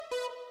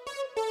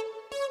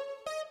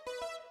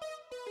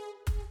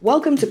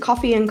Welcome to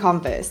Coffee and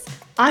Converse.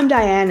 I'm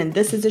Diane, and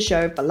this is a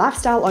show for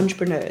lifestyle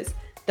entrepreneurs,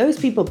 those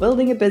people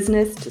building a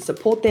business to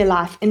support their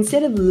life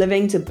instead of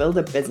living to build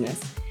a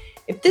business.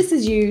 If this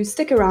is you,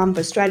 stick around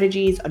for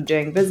strategies on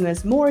doing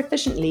business more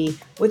efficiently,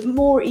 with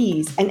more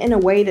ease, and in a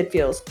way that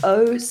feels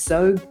oh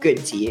so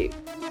good to you.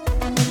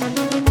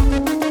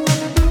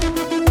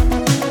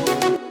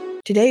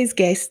 Today's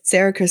guest,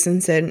 Sarah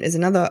Christensen, is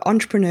another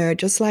entrepreneur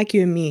just like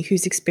you and me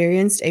who's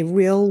experienced a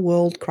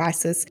real-world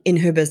crisis in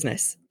her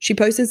business. She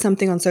posted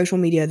something on social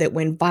media that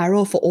went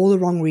viral for all the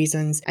wrong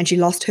reasons, and she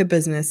lost her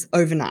business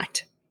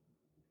overnight.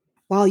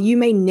 While you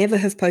may never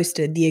have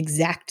posted the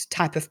exact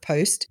type of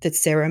post that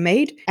Sarah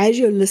made, as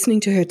you're listening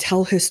to her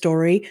tell her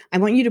story, I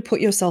want you to put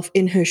yourself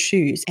in her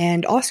shoes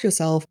and ask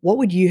yourself, what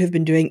would you have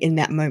been doing in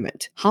that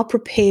moment? How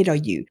prepared are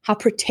you? How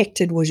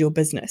protected was your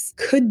business?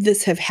 Could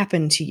this have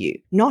happened to you?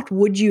 Not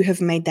would you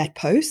have made that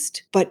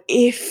post, but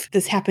if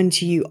this happened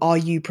to you, are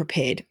you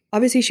prepared?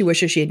 Obviously, she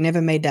wishes she had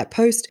never made that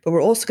post, but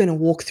we're also going to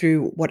walk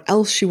through what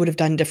else she would have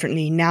done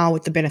differently now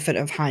with the benefit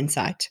of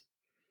hindsight.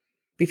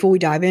 Before we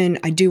dive in,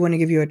 I do want to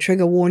give you a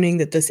trigger warning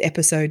that this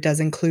episode does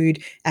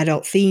include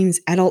adult themes,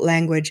 adult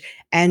language,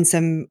 and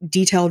some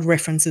detailed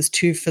references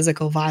to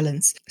physical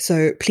violence.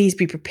 So please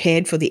be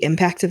prepared for the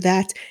impact of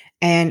that,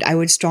 and I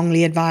would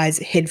strongly advise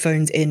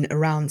headphones in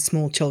around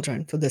small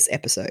children for this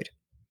episode.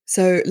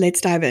 So let's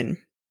dive in.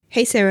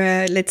 Hey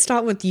Sarah, let's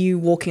start with you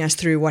walking us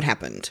through what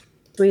happened.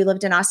 We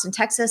lived in Austin,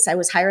 Texas. I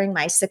was hiring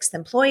my 6th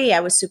employee. I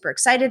was super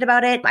excited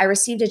about it. I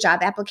received a job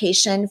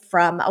application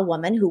from a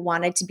woman who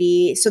wanted to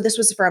be, so this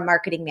was for a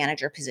marketing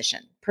manager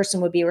position.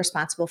 Person would be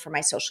responsible for my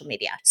social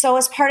media. So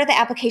as part of the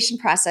application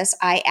process,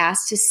 I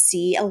asked to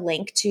see a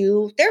link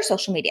to their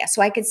social media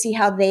so I could see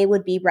how they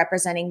would be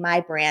representing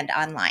my brand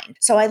online.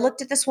 So I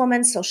looked at this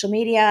woman's social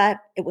media.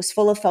 It was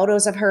full of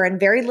photos of her in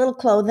very little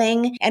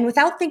clothing. And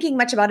without thinking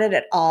much about it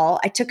at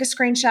all, I took a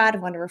screenshot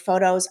of one of her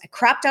photos. I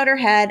cropped out her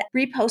head,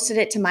 reposted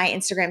it to my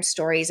Instagram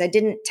stories. I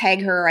didn't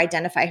tag her or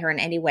identify her in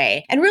any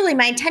way. And really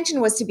my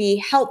intention was to be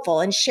helpful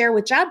and share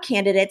with job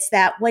candidates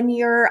that when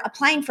you're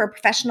applying for a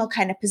professional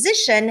kind of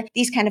position,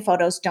 these kind of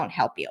photos don't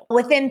help you.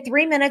 Within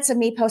 3 minutes of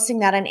me posting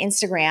that on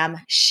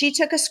Instagram, she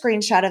took a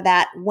screenshot of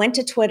that, went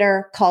to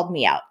Twitter, called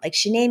me out. Like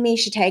she named me,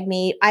 she tagged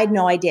me. I had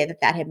no idea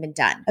that that had been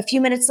done. A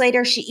few minutes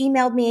later, she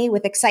emailed me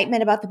with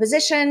excitement about the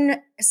position,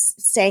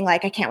 saying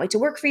like, I can't wait to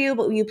work for you,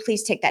 but will you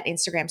please take that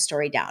Instagram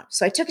story down?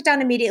 So I took it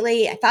down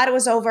immediately. I thought it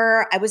was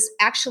over. I was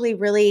actually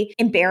really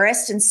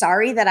embarrassed and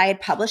sorry that I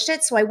had published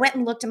it. So I went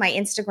and looked at my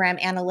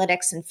Instagram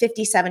analytics and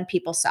 57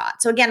 people saw it.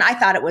 So again, I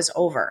thought it was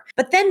over.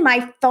 But then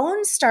my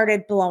phone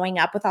started blowing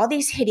up with all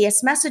these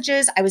hideous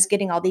messages. I was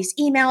getting all these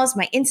emails,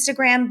 my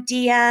Instagram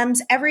DMs,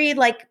 every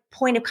like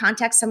point of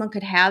contact someone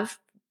could have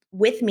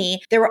with me,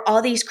 there were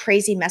all these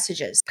crazy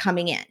messages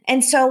coming in.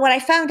 And so what I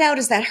found out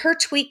is that her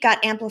tweet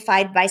got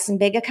amplified by some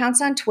big accounts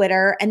on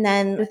Twitter. And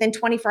then within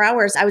 24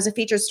 hours, I was a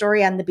featured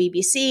story on the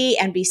BBC,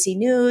 NBC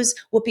News.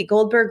 Whoopi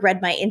Goldberg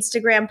read my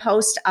Instagram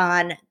post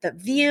on The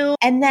View.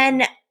 And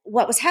then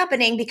what was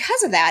happening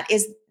because of that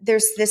is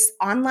there's this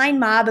online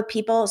mob of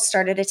people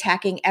started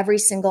attacking every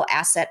single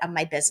asset of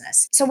my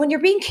business. So when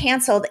you're being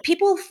canceled,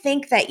 people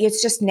think that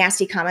it's just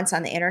nasty comments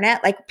on the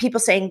internet, like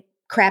people saying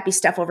crappy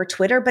stuff over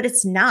Twitter, but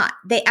it's not.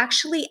 They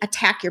actually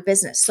attack your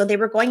business. So they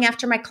were going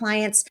after my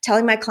clients,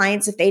 telling my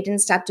clients if they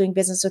didn't stop doing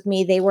business with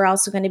me, they were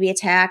also going to be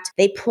attacked.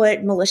 They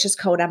put malicious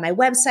code on my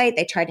website.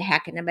 They tried to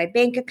hack into my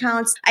bank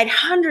accounts. I had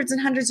hundreds and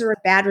hundreds of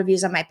bad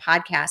reviews on my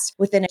podcast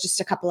within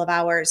just a couple of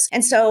hours.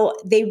 And so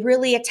they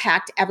really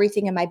attacked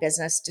everything in my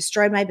business,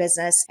 destroyed my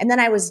business. And then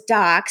I was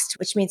doxxed,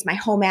 which means my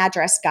home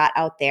address got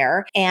out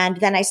there. And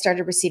then I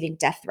started receiving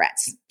death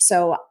threats.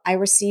 So I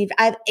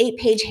have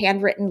 8-page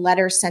handwritten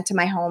letters sent to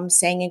my home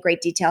saying in great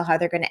detail how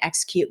they're going to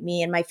execute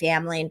me and my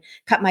family and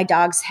cut my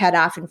dog's head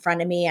off in front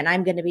of me and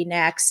I'm going to be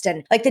next.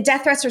 And like the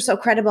death threats were so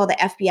credible, the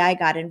FBI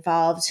got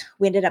involved.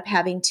 We ended up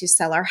having to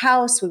sell our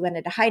house. We went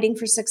into hiding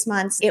for 6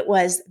 months. It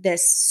was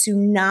this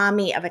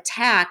tsunami of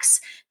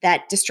attacks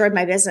that destroyed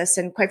my business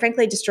and quite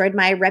frankly, destroyed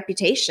my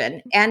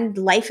reputation and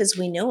life as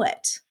we knew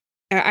it.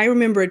 I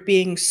remember it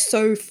being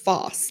so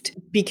fast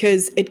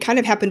because it kind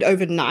of happened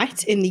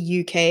overnight in the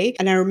UK.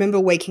 And I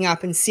remember waking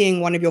up and seeing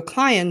one of your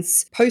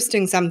clients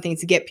posting something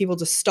to get people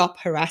to stop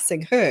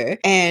harassing her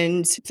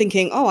and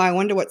thinking, oh, I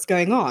wonder what's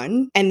going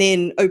on. And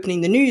then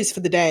opening the news for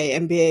the day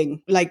and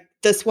being like,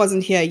 this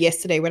wasn't here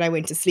yesterday when I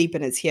went to sleep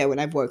and it's here when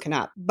I've woken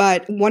up.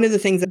 But one of the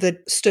things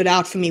that stood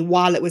out for me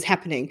while it was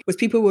happening was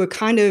people were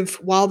kind of,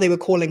 while they were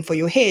calling for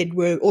your head,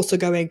 were also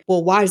going,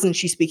 well, why isn't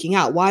she speaking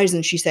out? Why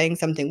isn't she saying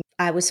something?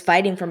 I was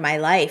fighting for my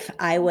life.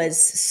 I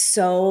was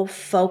so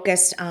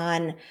focused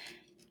on,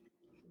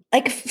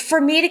 like, for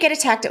me to get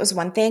attacked, it was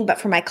one thing,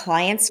 but for my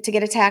clients to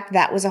get attacked,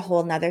 that was a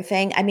whole nother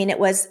thing. I mean,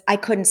 I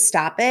couldn't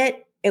stop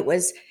it. It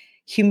was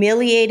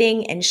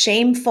humiliating and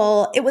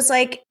shameful. It was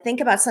like, think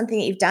about something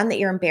that you've done that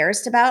you're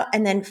embarrassed about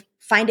and then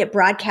find it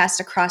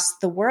broadcast across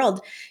the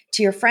world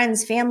to your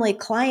friends, family,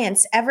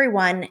 clients,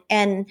 everyone.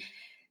 And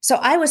So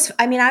I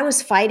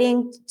was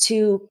fighting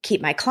to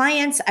keep my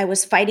clients. I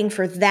was fighting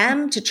for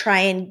them to try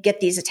and get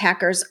these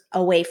attackers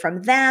away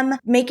from them.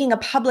 Making a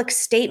public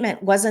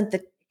statement wasn't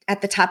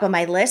at the top of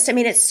my list. I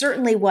mean, it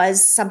certainly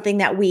was something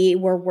that we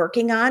were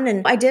working on.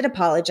 And I did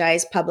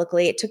apologize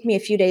publicly. It took me a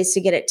few days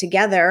to get it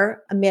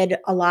together amid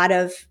a lot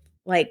of,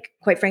 like,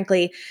 quite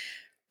frankly,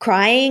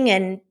 crying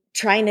and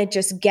trying to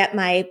just get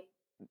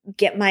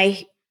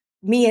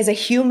me as a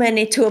human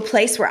into a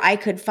place where I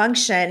could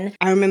function.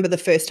 I remember the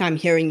first time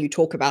hearing you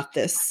talk about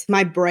this,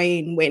 my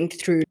brain went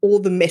through all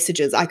the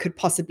messages I could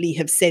possibly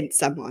have sent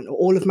someone, or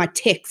all of my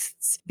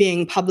texts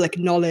being public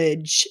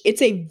knowledge.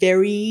 It's a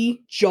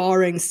very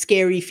jarring,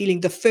 scary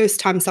feeling the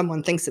first time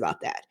someone thinks about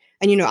that.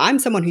 And, I'm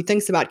someone who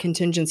thinks about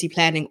contingency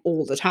planning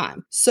all the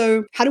time.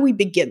 So how do we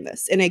begin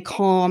this in a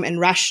calm and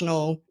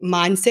rational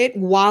mindset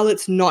while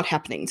it's not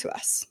happening to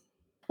us?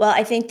 Well,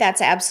 I think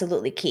that's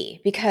absolutely key,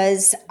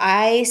 because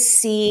I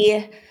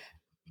see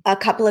a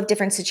couple of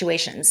different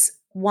situations.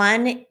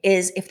 One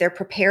is if they're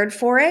prepared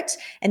for it,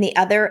 and the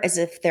other is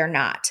if they're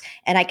not.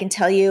 And I can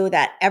tell you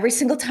that every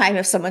single time,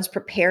 if someone's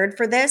prepared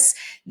for this,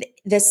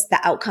 the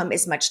outcome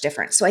is much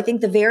different. So I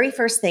think the very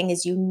first thing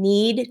is you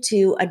need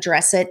to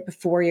address it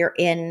before you're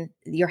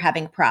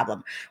having a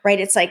problem, right?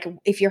 It's like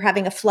if you're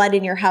having a flood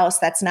in your house,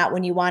 that's not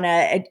when you want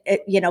to,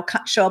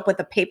 show up with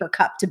a paper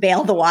cup to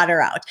bail the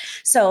water out.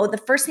 So the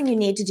first thing you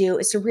need to do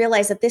is to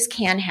realize that this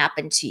can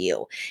happen to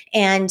you.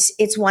 And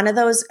it's one of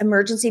those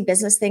emergency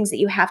business things that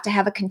you have to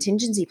have a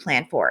contingency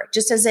plan for,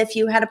 just as if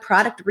you had a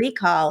product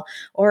recall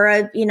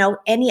or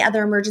any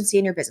other emergency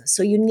in your business.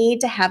 So you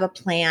need to have a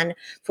plan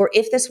for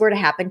if this were to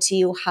happen to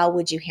you, how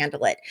would you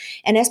handle it?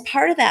 And as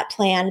part of that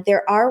plan,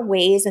 there are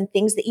ways and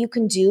things that you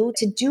can do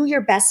to do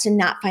your best to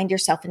not find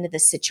yourself into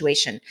this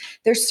situation.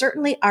 There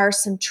certainly are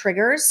some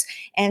triggers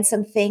and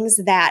some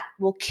things that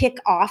will kick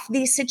off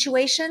these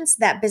situations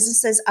that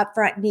businesses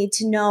upfront need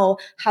to know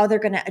how they're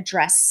going to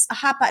address. A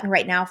hot button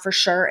right now for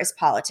sure is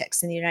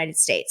politics in the United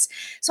States.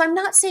 So I'm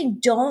not saying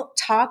don't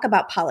talk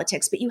about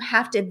politics, but you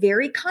have to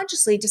very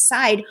consciously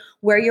decide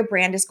where your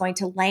brand is going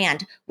to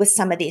land with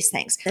some of these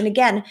things. And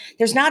again,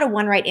 there's not a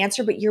one right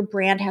answer, but your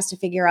brand has to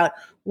figure out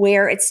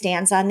where it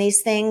stands on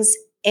these things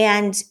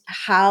and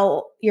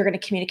how you're going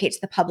to communicate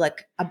to the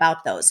public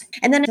about those.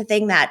 And then the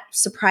thing that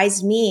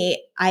surprised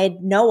me, I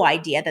had no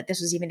idea that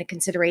this was even a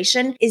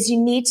consideration, is you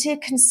need to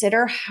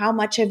consider how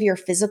much of your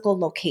physical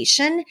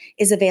location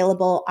is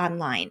available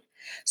online.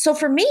 So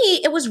for me,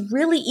 it was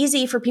really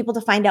easy for people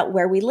to find out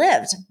where we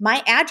lived.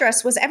 My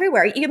address was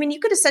everywhere. I mean, you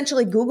could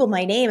essentially Google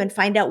my name and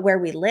find out where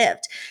we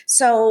lived.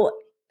 So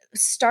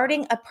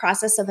starting a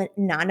process of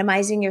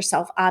anonymizing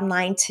yourself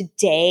online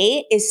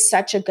today is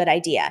such a good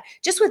idea,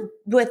 just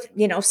with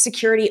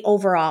security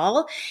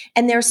overall.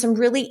 And there's some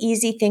really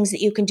easy things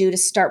that you can do to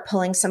start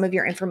pulling some of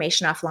your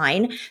information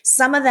offline.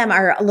 Some of them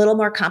are a little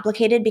more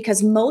complicated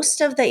because most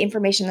of the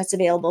information that's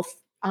available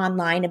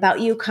online about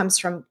you comes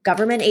from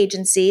government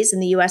agencies. In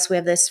the US, we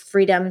have this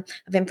Freedom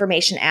of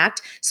Information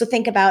Act. So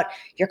think about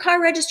your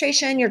car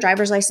registration, your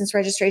driver's license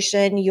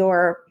registration,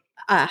 your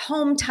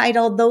home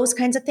title, those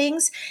kinds of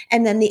things.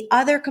 And then the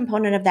other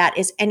component of that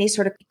is any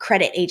sort of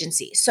credit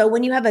agency. So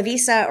when you have a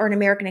Visa or an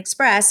American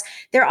Express,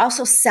 they're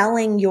also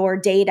selling your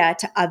data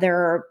to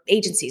other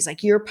agencies,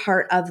 like you're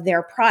part of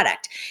their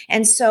product.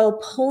 And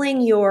so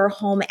pulling your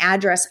home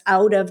address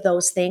out of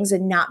those things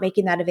and not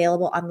making that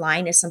available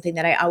online is something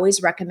that I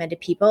always recommend to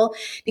people,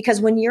 because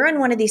when you're in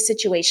one of these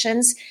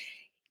situations,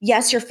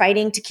 yes, you're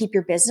fighting to keep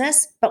your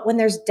business, but when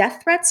there's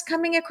death threats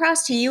coming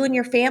across to you and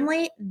your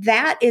family,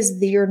 that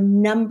is your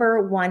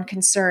number one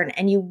concern.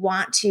 And you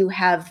want to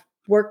have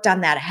worked on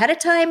that ahead of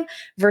time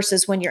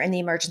versus when you're in the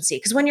emergency.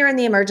 Because when you're in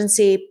the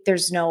emergency,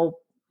 there's no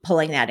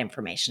pulling that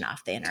information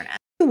off the internet.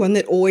 The one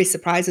that always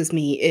surprises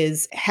me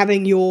is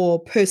having your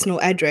personal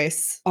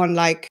address on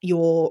like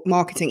your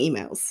marketing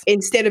emails.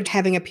 Instead of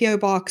having a PO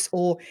box,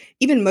 or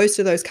even most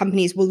of those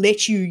companies will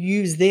let you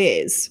use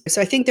theirs.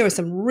 So I think there are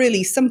some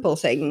really simple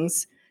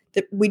things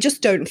that we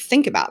just don't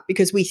think about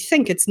because we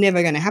think it's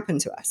never going to happen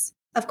to us.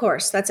 Of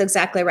course, that's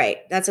exactly right.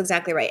 That's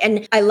exactly right.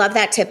 And I love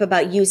that tip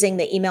about using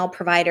the email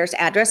provider's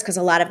address, because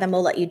a lot of them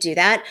will let you do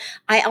that.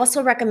 I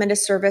also recommend a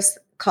service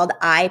called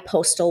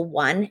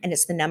iPostal1, and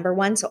it's the number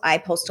one, so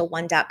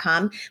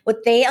ipostal1.com.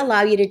 What they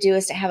allow you to do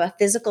is to have a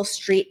physical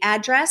street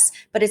address,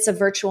 but it's a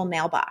virtual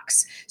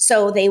mailbox.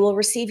 So they will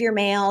receive your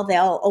mail,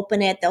 they'll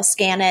open it, they'll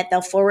scan it,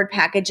 they'll forward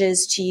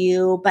packages to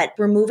you, but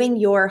removing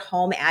your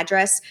home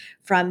address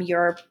from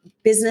your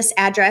business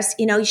address,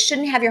 you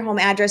shouldn't have your home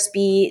address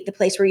be the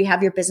place where you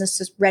have your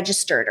business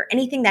registered or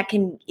anything that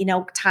can,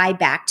 tie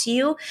back to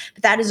you.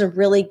 But that is a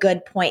really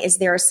good point, is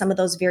there are some of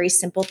those very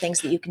simple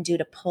things that you can do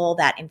to pull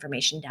that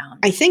information down.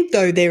 I think,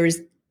 though, there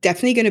is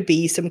definitely going to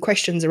be some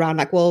questions around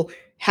like, well,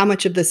 how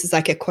much of this is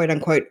like a quote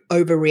unquote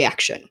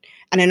overreaction?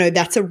 And I know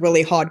that's a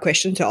really hard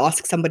question to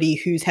ask somebody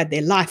who's had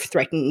their life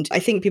threatened. I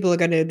think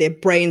their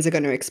brains are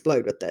going to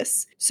explode with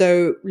this.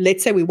 So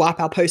let's say we wipe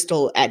our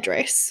postal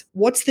address.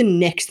 What's the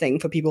next thing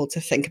for people to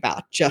think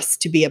about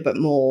just to be a bit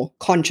more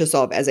conscious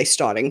of as a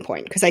starting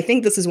point? Because I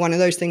think this is one of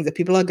those things that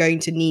people are going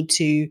to need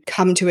to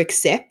come to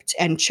accept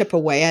and chip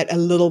away at a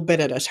little bit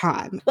at a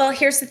time. Well,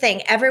 here's the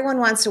thing. Everyone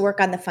wants to work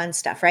on the fun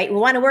stuff, right? We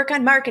want to work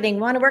on marketing,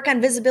 we want to work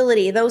on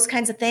visibility, those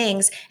kinds of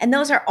things. And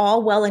those are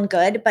all well and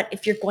good. But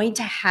if you're going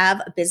to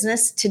have a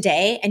business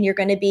today and you're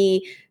going to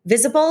be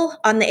visible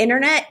on the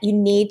internet, you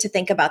need to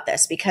think about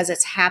this because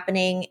it's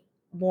happening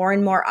more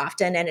and more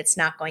often and it's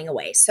not going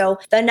away. So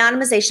the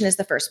anonymization is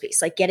the first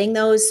piece, like getting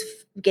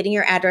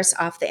your address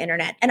off the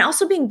internet and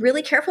also being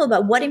really careful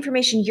about what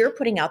information you're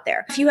putting out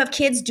there. If you have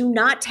kids, do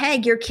not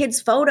tag your kid's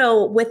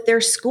photo with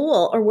their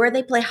school or where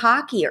they play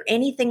hockey or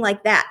anything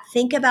like that.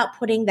 Think about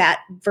putting that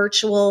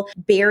virtual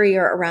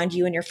barrier around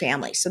you and your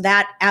family. So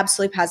that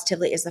absolutely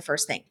positively is the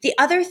first thing. The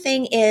other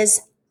thing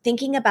is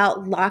thinking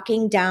about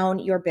locking down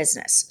your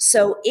business.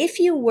 So if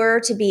you were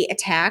to be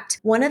attacked,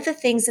 one of the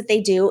things that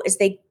they do is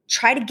they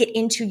try to get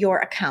into your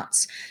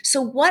accounts.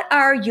 So what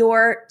are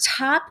your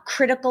top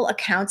critical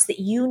accounts that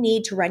you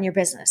need to run your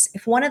business?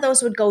 If one of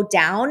those would go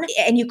down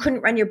and you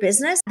couldn't run your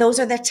business, those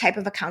are the type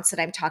of accounts that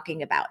I'm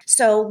talking about.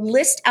 So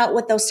list out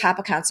what those top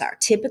accounts are.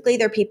 Typically,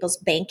 they're people's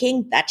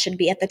banking. That should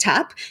be at the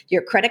top.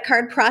 Your credit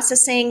card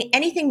processing,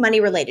 anything money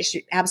related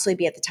should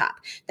absolutely be at the top.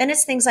 Then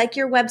it's things like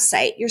your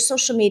website, your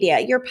social media,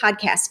 your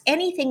podcast,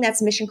 anything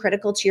that's mission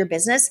critical to your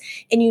business.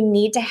 And you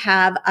need to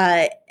have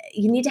a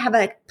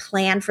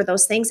plan for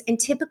those things. And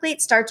typically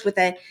it starts with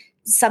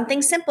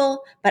something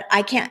simple, but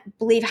I can't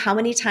believe how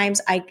many times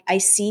I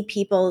see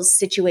people's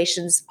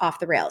situations off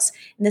the rails.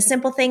 And the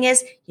simple thing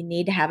is you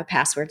need to have a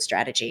password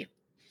strategy.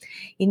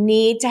 You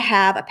need to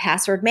have a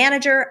password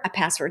manager, a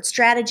password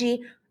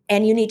strategy,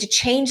 and you need to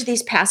change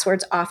these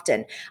passwords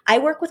often. I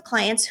work with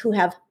clients who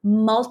have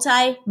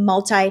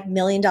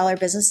multi-million-dollar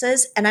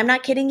businesses. And I'm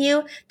not kidding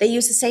you. They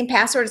use the same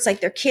password. It's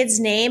like their kid's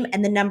name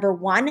and the number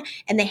 1,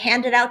 and they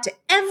hand it out to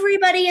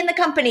everybody in the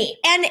company.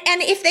 And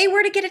if they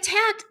were to get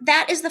attacked,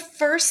 that is the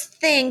first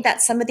thing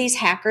that some of these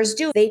hackers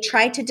do. They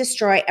try to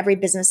destroy every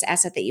business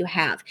asset that you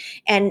have.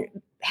 And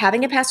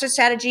having a password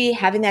strategy,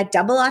 having that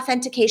double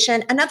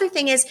authentication. Another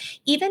thing is,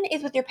 even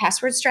if with your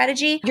password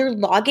strategy, your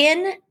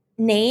login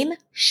name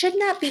should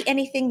not be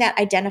anything that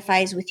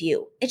identifies with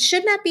you. It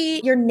should not be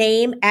your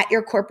name at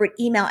your corporate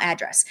email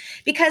address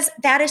because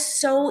that is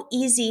so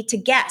easy to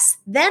guess.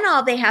 Then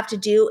all they have to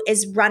do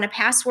is run a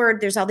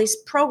password. There's all these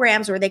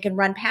programs where they can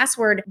run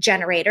password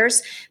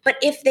generators. But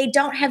if they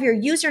don't have your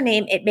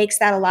username, it makes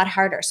that a lot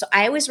harder. So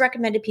I always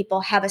recommend to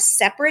people have a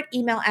separate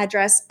email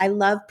address. I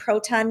love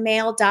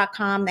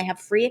protonmail.com. They have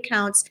free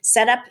accounts.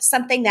 Set up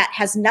something that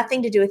has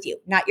nothing to do with you,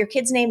 not your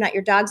kid's name, not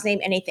your dog's name,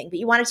 anything. But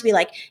you want it to be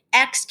like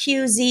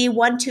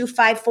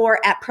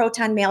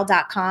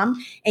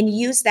XQZ1254@protonmail.com and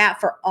use that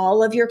for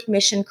all of your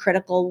mission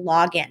critical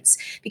logins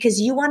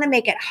because you want to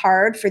make it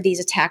hard for these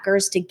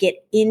attackers to get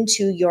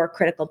into your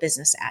critical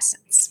business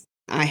assets.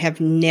 I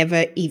have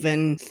never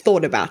even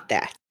thought about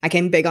that. I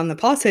came big on the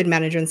password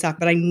manager and stuff,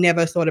 but I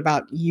never thought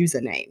about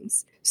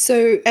usernames.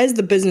 So as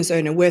the business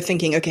owner, we're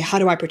thinking, okay, how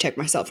do I protect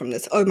myself from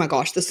this? Oh my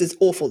gosh, this is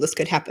awful. This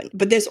could happen.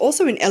 But there's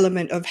also an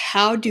element of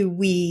how do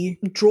we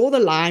draw the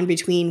line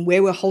between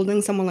where we're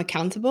holding someone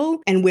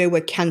accountable and where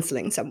we're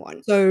canceling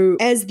someone. So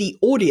as the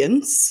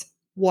audience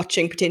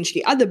watching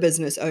potentially other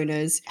business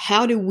owners,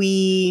 how do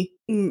we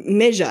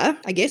measure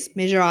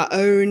our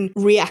own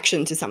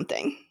reaction to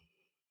something?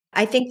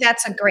 I think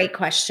that's a great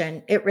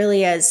question. It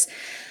really is.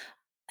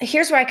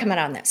 Here's where I come out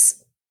on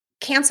this.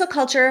 Cancel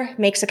culture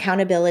makes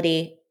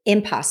accountability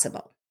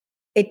impossible.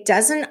 It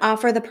doesn't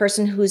offer the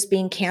person who's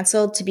being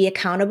canceled to be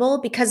accountable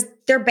because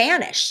they're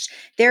banished.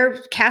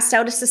 They're cast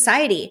out of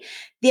society.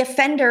 The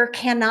offender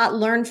cannot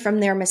learn from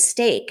their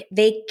mistake.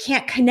 They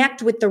can't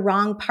connect with the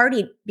wrong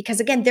party because,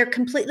 again, they're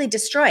completely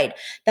destroyed.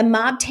 The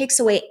mob takes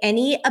away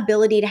any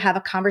ability to have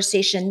a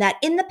conversation that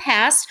in the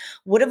past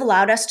would have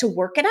allowed us to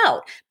work it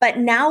out. But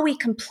now we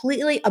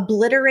completely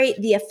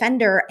obliterate the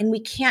offender and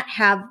we can't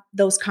have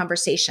those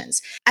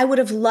conversations. I would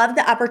have loved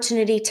the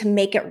opportunity to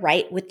make it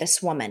right with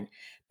this woman.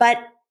 But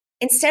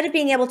instead of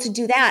being able to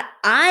do that,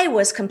 I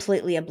was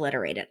completely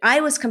obliterated.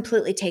 I was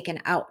completely taken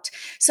out.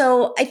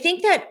 So I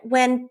think that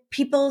when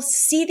people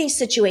see these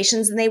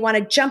situations and they want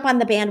to jump on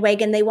the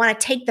bandwagon, they want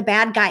to take the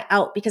bad guy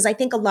out, because I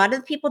think a lot of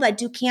the people that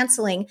do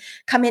canceling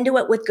come into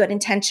it with good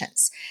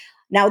intentions.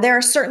 Now, there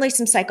are certainly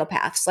some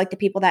psychopaths, like the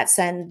people that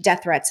send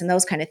death threats and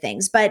those kind of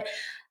things, but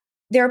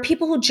there are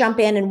people who jump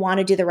in and want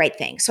to do the right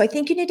thing. So I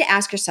think you need to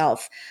ask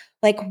yourself,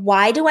 like,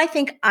 why do I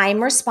think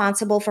I'm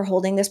responsible for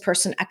holding this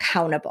person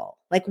accountable?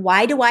 Like,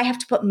 why do I have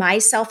to put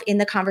myself in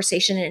the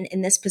conversation and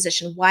in this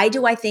position? Why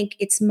do I think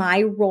it's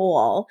my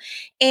role?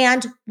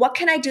 And what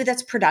can I do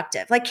that's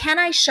productive? Like, can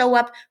I show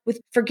up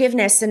with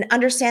forgiveness and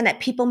understand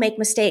that people make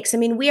mistakes? I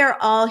mean, we are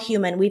all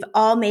human. We've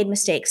all made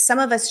mistakes. Some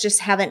of us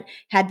just haven't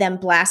had them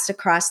blast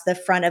across the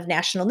front of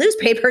national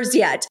newspapers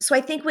yet. So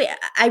I think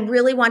I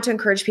really want to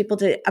encourage people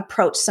to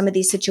approach some of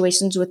these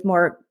situations with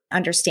more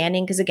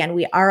understanding, because again,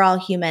 we are all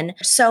human.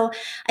 So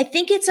I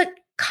think it's a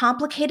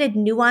complicated,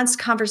 nuanced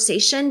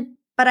conversation,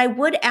 but I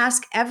would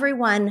ask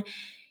everyone,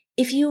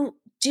 if you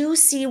do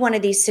see one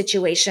of these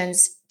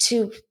situations,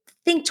 to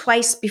think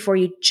twice before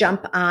you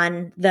jump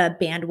on the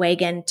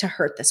bandwagon to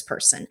hurt this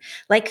person.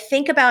 Like,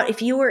 think about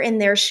if you were in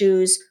their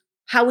shoes,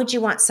 how would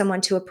you want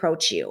someone to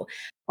approach you?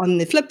 On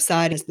the flip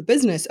side, as the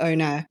business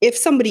owner, if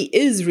somebody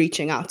is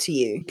reaching out to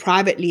you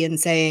privately and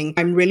saying,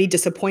 I'm really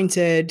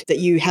disappointed that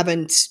you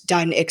haven't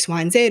done X, Y,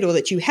 and Z, or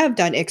that you have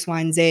done X, Y,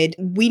 and Z,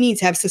 we need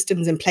to have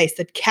systems in place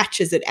that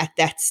catches it at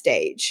that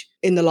stage.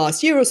 In the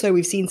last year or so,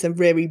 we've seen some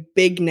very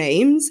big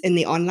names in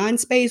the online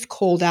space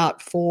called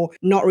out for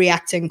not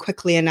reacting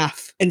quickly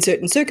enough in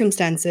certain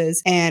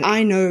circumstances. And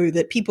I know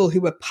that people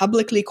who were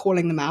publicly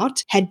calling them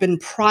out had been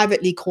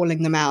privately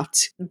calling them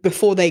out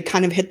before they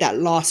kind of hit that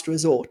last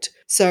resort.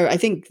 So I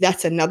think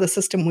that's another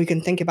system we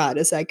can think about,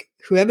 is like,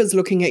 whoever's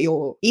looking at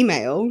your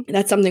email,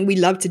 that's something we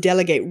love to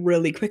delegate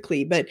really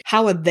quickly. But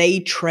how are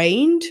they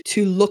trained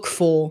to look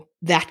for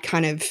that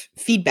kind of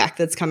feedback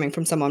that's coming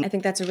from someone? I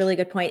think that's a really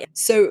good point.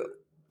 So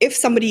if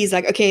somebody is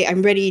like, okay,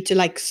 I'm ready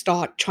to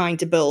start trying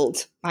to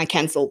build my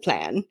cancel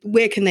plan,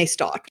 where can they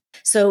start?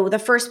 So the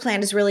first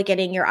plan is really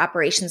getting your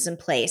operations in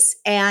place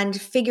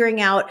and figuring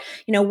out,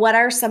 what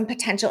are some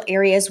potential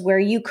areas where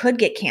you could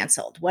get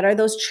canceled? What are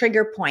those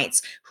trigger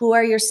points? Who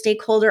are your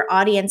stakeholder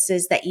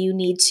audiences that you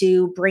need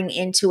to bring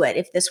into it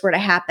if this were to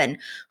happen?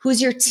 Who's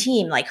your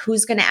team? Like,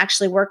 who's going to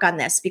actually work on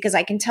this? Because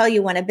I can tell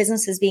you, when a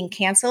business is being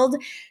canceled,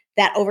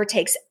 that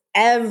overtakes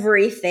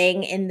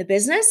everything in the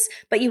business,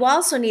 but you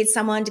also need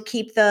someone to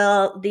keep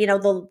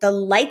the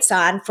lights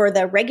on for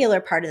the regular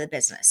part of the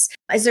business.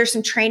 Is there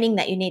some training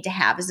that you need to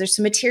have? Is there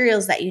some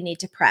materials that you need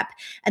to prep?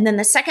 And then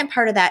the second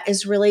part of that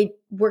is really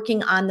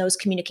working on those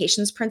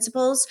communications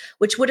principles,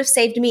 which would have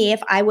saved me if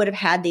I would have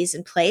had these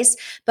in place.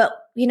 But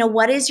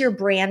what is your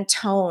brand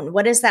tone?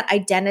 What is that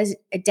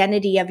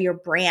identity of your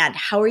brand?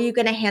 How are you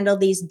going to handle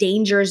these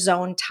danger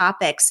zone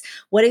topics?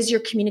 What is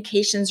your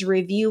communications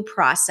review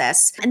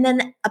process? And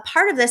then a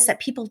part of this that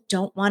people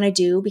don't want to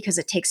do because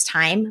it takes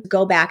time,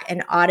 go back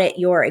and audit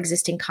your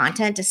existing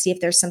content to see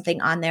if there's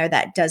something on there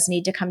that does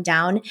need to come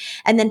down.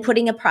 And then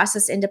putting a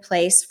process into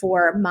place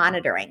for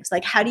monitoring. So,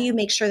 like, how do you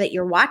make sure that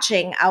you're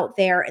watching out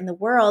there in the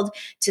world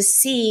to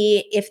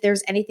see if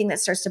there's anything that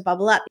starts to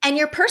bubble up? And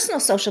your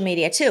personal social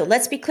media too.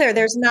 Let's be clear,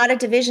 there's not a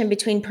division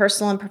between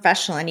personal and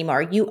professional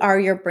anymore. You are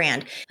your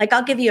brand. Like,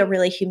 I'll give you a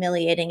really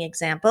humiliating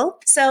example.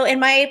 So in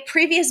my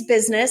previous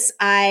business,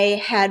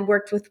 I had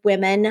worked with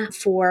women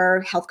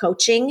for health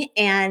coaching,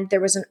 and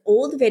there was an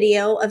old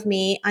video of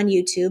me on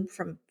YouTube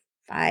from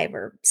 5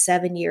 or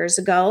 7 years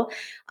ago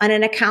on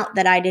an account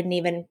that I didn't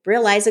even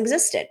realize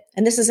existed.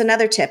 And this is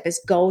another tip,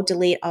 is go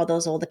delete all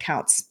those old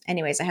accounts.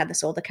 Anyways, I had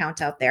this old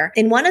account out there.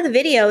 In one of the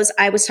videos,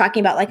 I was talking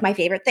about my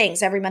favorite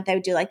things. Every month I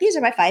would do these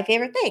are my 5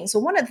 favorite things. So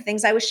one of the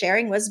things I was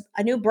sharing was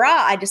a new bra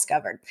I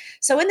discovered.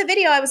 So in the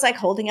video, I was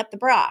holding up the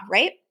bra,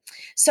 right?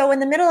 So in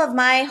the middle of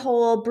my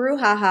whole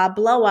brouhaha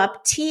blow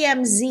up,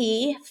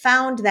 TMZ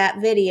found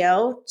that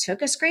video,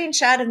 took a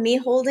screenshot of me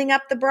holding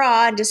up the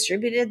bra, and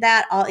distributed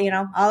that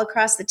all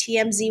across the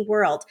TMZ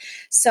world.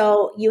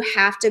 So you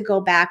have to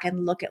go back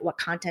and look at what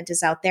content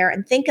is out there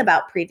and think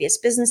about previous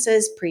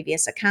businesses,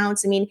 previous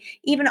accounts. I mean,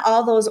 even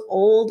all those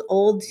old,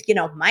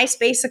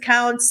 MySpace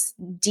accounts,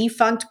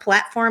 defunct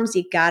platforms,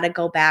 you got to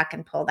go back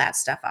and pull that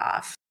stuff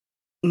off.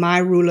 My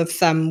rule of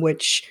thumb,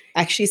 which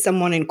actually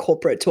someone in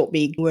corporate taught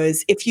me,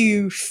 was if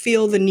you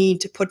feel the need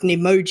to put an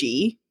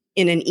emoji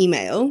in an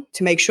email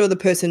to make sure the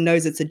person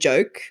knows it's a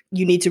joke,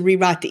 you need to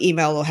rewrite the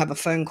email or have a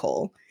phone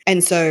call.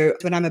 And so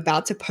when I'm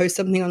about to post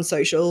something on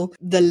social,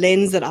 the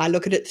lens that I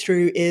look at it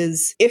through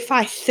is, if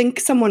I think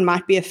someone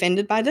might be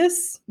offended by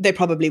this, they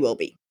probably will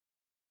be.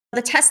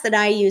 The test that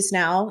I use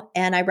now,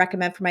 and I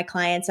recommend for my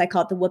clients, I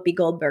call it the Whoopi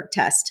Goldberg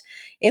test.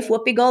 If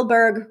Whoopi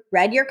Goldberg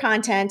read your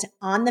content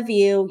on The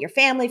View, your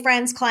family,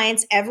 friends,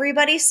 clients,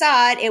 everybody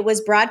saw it, it was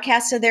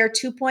broadcast to their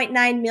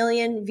 2.9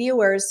 million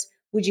viewers,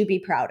 would you be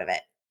proud of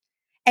it?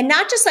 And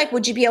not just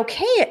would you be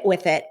okay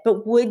with it,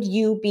 but would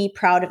you be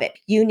proud of it?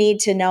 You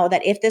need to know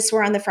that if this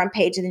were on the front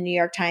page of the New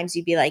York Times,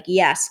 you'd be like,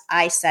 yes,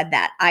 I said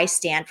that. I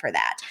stand for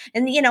that.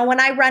 And, when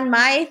I run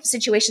my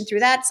situation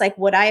through that, it's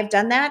would I have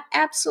done that?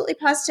 Absolutely,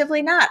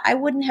 positively not. I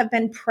wouldn't have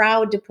been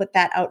proud to put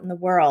that out in the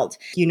world.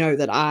 You know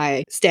that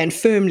I stand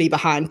firmly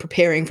behind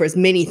preparing for as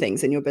many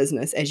things in your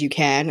business as you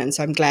can. And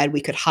so I'm glad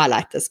we could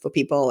highlight this for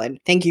people. And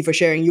thank you for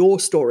sharing your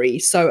story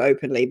so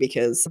openly,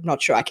 because I'm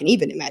not sure I can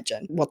even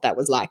imagine what that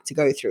was like to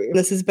go through.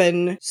 This has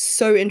been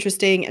so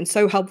interesting and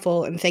so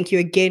helpful. And thank you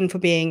again for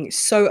being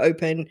so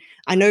open.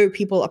 I know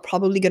people are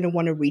probably going to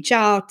want to reach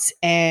out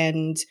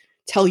and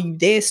tell you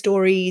their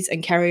stories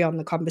and carry on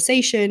the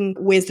conversation.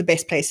 Where's the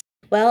best place?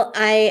 Well,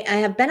 I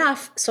have been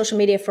off social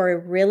media for a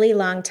really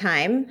long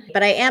time,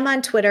 but I am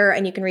on Twitter,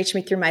 and you can reach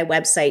me through my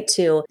website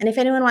too. And if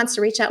anyone wants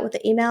to reach out with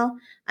the email,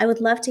 I would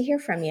love to hear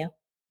from you.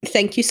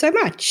 Thank you so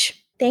much.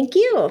 Thank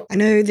you. I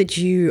know that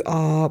you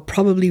are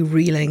probably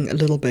reeling a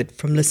little bit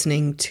from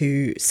listening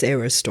to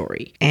Sarah's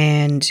story,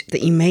 and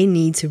that you may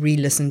need to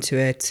re-listen to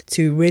it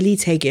to really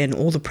take in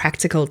all the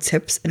practical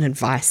tips and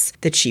advice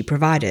that she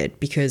provided,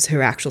 because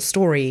her actual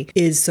story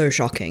is so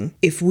shocking.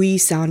 If we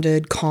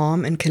sounded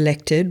calm and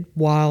collected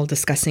while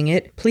discussing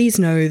it, please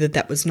know that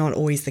that was not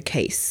always the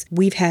case.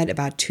 We've had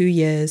about 2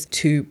 years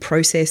to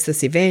process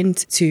this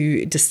event,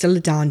 to distill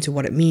it down to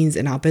what it means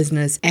in our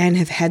business, and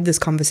have had this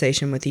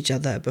conversation with each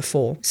other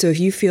before. So if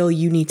you feel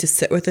you need to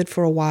sit with it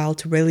for a while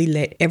to really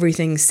let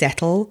everything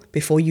settle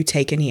before you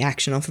take any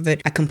action off of it,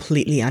 I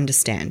completely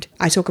understand.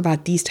 I talk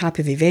about these type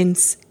of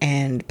events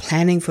and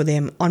planning for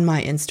them on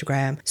my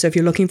Instagram. So if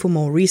you're looking for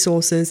more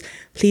resources,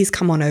 please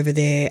come on over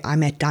there.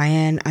 I'm at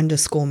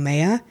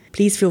Diane_Mayer.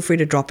 Please feel free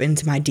to drop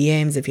into my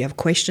DMs if you have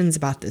questions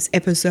about this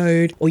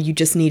episode or you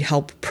just need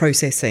help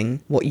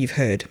processing what you've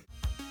heard.